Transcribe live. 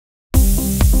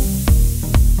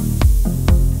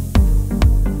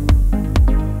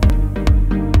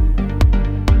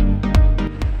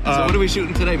we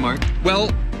shooting today, Mark? Well,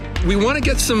 we want to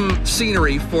get some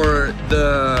scenery for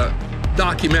the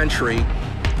documentary,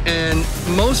 and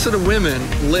most of the women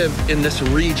live in this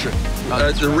region,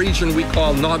 the region we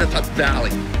call Naugatuck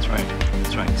Valley. That's right.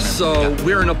 That's right. So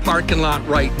we're in a parking lot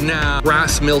right now,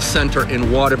 Grass Mill Center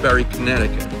in Waterbury,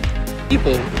 Connecticut.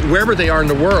 People, wherever they are in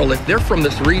the world, if they're from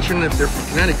this region, if they're from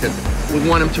Connecticut, we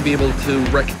want them to be able to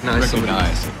recognize some of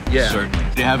these. Yeah. Certainly.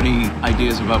 Do you have any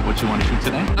ideas about what you want to shoot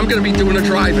today? I'm going to be doing the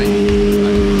driving.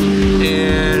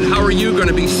 And how are you going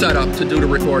to be set up to do the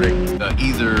recording?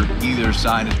 Either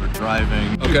side as we're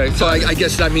driving. Okay, so I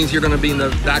guess that means you're going to be in the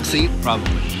back seat?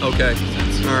 Probably. Okay.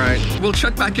 All right. We'll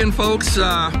check back in, folks.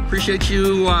 Appreciate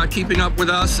you keeping up with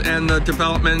us and the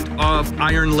development of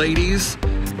Iron Ladies.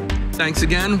 Thanks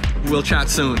again. We'll chat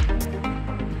soon.